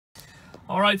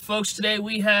All right, folks, today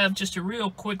we have just a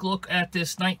real quick look at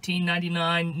this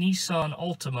 1999 Nissan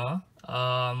Altima.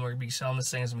 We're going to be selling this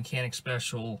thing as a mechanic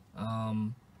special.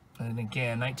 And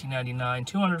again, 1999,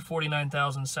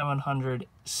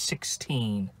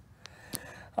 249,716.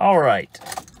 All right.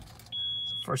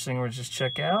 First thing we'll just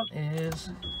check out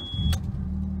is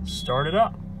start it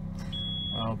up.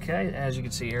 Okay, as you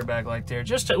can see, airbag light there.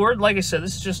 Like I said,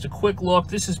 this is just a quick look.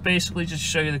 This is basically just to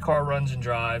show you the car runs and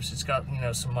drives. It's got,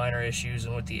 some minor issues,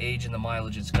 and with the age and the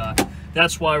mileage it's got,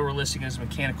 that's why we're listing it as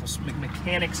mechanics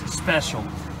special.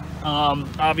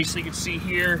 Obviously, you can see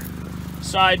here,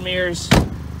 side mirrors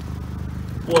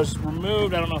was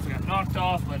removed. I don't know if it got knocked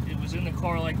off, but it was in the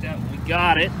car like that when we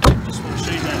got it. Just want to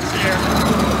show you that it's there.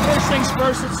 First things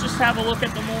first, let's just have a look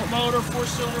at the motor,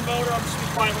 4-cylinder motor. I'm just going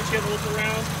to be quiet, let you have a look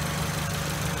around.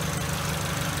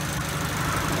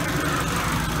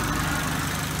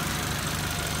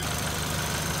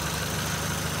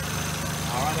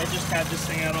 I just had this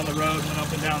thing out on the road, went up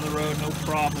and down the road, no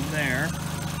problem there.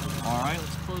 All right,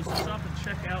 let's close this up and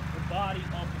check out the body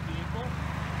of the vehicle.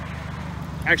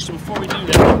 Actually, before we do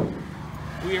that,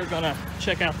 we are gonna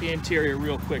check out the interior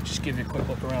real quick, just give you a quick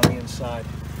look around the inside.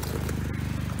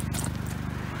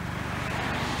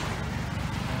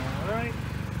 All right.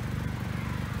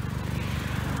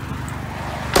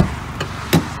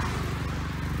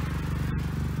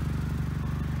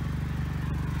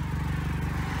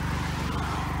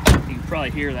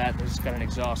 Probably hear that. It's got an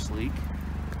exhaust leak.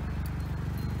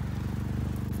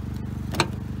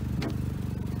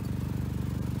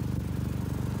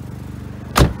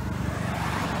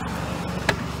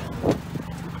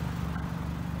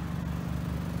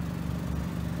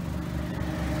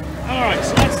 Alright,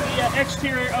 so that's the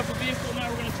exterior of the vehicle. Now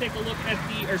we're going to take a look at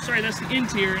that's the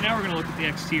interior. Now we're going to look at the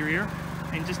exterior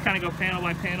and just kind of go panel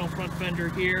by panel. Front fender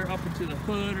here, up into the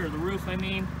hood, or the roof, I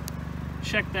mean.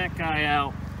 Check that guy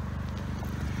out.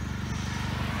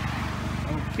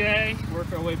 Okay,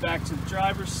 work our way back to the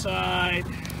driver's side.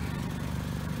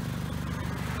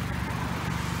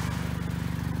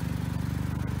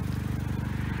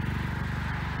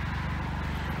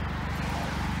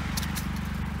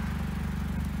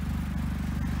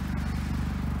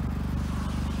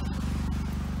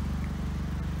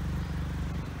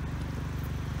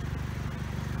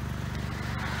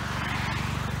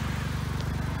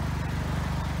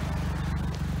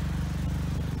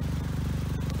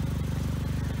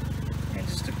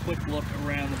 Quick look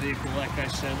around the vehicle. Like I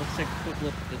said, let's take a quick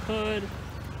look at the hood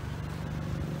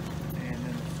and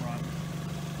then the front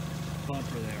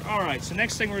bumper there. All right, so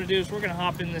next thing we're gonna do is we're gonna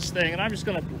hop in this thing, and I'm just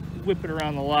gonna whip it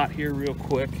around the lot here real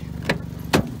quick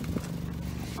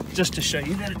just to show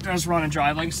you that it does run and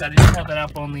drive. Like I said, I just have that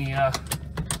up on the out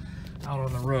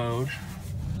on the road,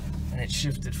 and it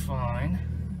shifted fine.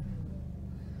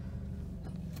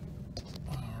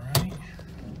 All right,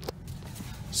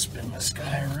 spin this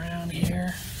guy around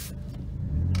here.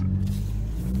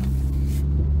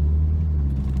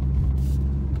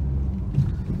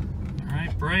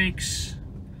 Brakes,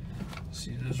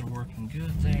 see, those are working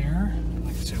good there.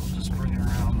 Like I said, we'll just bring it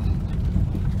around the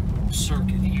little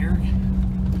circuit here,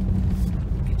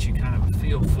 get you kind of a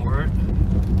feel for it.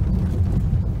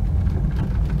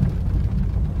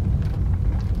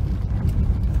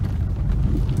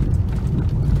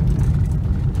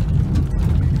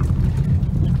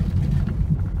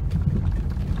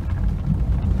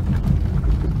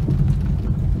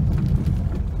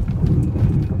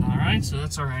 So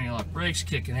that's our anti-lock brakes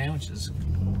kicking in, which is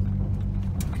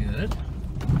good.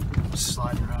 Just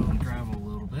sliding around on the gravel a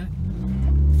little bit.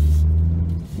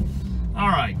 All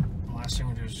right, last thing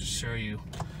we'll do is just show you,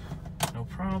 no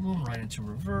problem, right into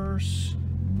reverse.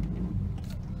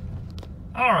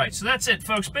 All right, so that's it,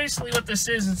 folks. Basically what this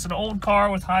is, it's an old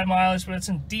car with high mileage, but it's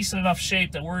in decent enough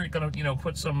shape that we're gonna,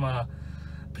 put some,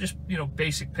 just,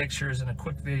 basic pictures and a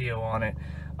quick video on it.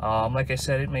 Like I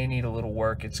said, it may need a little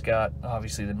work. It's got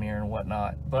obviously the mirror and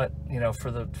whatnot, but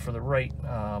for the right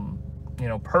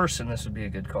person, this would be a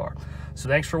good car. So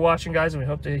thanks for watching, guys, and we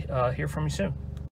hope to hear from you soon.